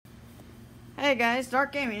Hey guys,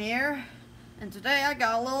 Dark Gaming here, and today I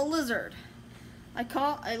got a little lizard. I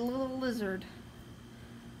caught a little lizard.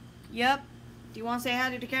 Yep. Do you want to say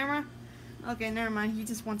hi to the camera? Okay, never mind. He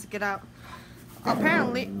just wants to get out.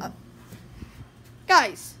 Apparently,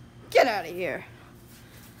 guys, get out of here.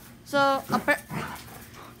 So, I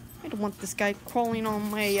don't want this guy crawling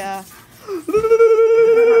on my,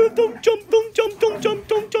 don't jump, don't jump, don't jump,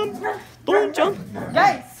 don't jump, don't jump.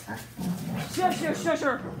 Guys!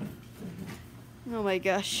 Sure. Oh my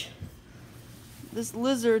gosh. This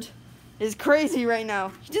lizard is crazy right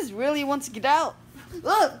now. He just really wants to get out.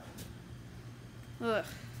 Ugh! Ugh.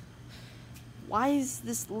 Why is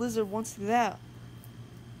this lizard wants to get out?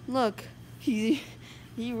 Look, he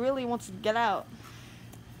really wants to get out.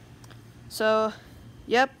 So,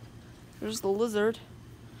 yep, there's the lizard.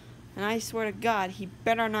 And I swear to God, he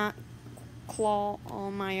better not claw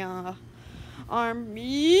on my arm.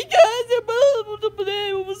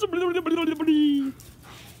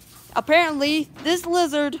 Apparently, this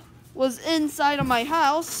lizard was inside of my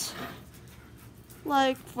house.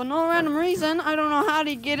 Like, for no random reason. I don't know how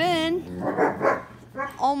to get in.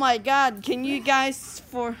 Oh my God, can you guys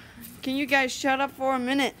shut up for a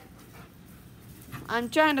minute? I'm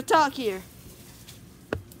trying to talk here.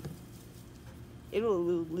 Little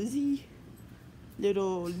Lizzie.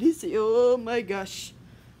 Little Lizzie. Oh my gosh.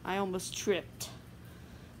 I almost tripped.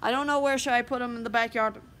 I don't know where should I put him in the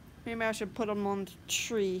backyard. Maybe I should put him on the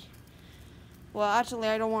tree. Well, actually,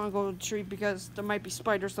 I don't want to go to the tree because there might be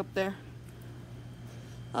spiders up there.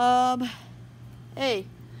 Hey,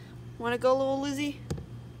 wanna go, little Lizzie?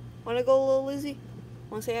 Wanna go, little Lizzie?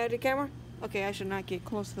 Wanna say hi to the camera? Okay, I should not get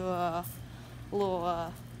close to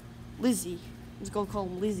little Lizzie. I'm just gonna call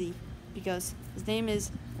him Lizzie because his name is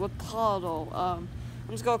Ricardo. I'm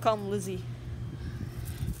just gonna call him Lizzie.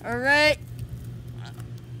 All right.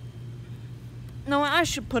 No, I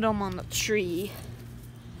should put him on the tree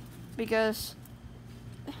because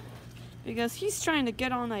he's trying to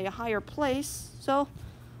get on a higher place. So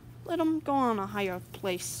let him go on a higher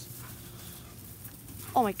place.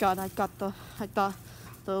 Oh my God! I got the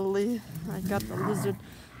lizard.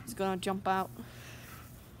 He's gonna jump out.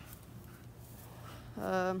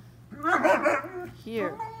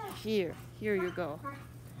 Here you go.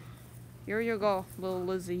 Here you go, little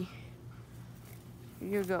Lizzie.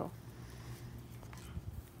 Here you go.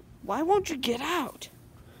 Why won't you get out?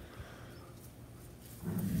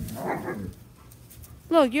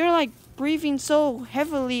 Look, you're like breathing so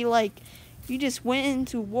heavily, like you just went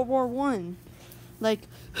into World War I. Like,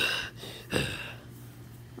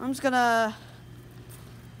 I'm just gonna.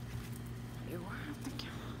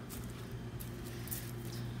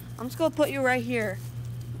 I'm just gonna put you right here.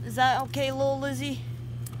 Is that okay, little Lizzie?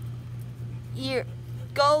 Here,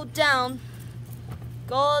 go down.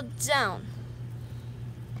 Go down.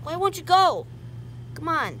 Why won't you go? Come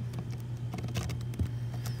on.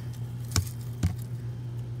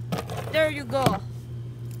 There you go.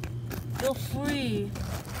 You're free.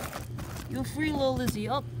 You're free, little Lizzie.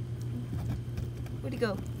 Oh. Where'd he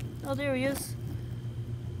go? Oh, there he is.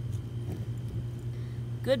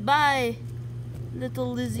 Goodbye,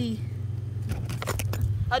 little Lizzie.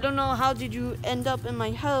 I don't know how did you end up in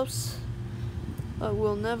my house, but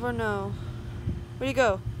we'll never know. Where'd he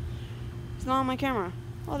go? He's not on my camera.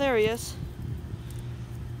 Oh, there he is.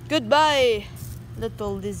 Goodbye,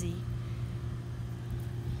 little Lizzie.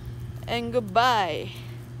 And goodbye,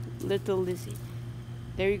 little Lizzie.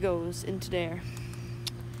 There he goes into there.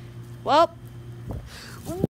 Well.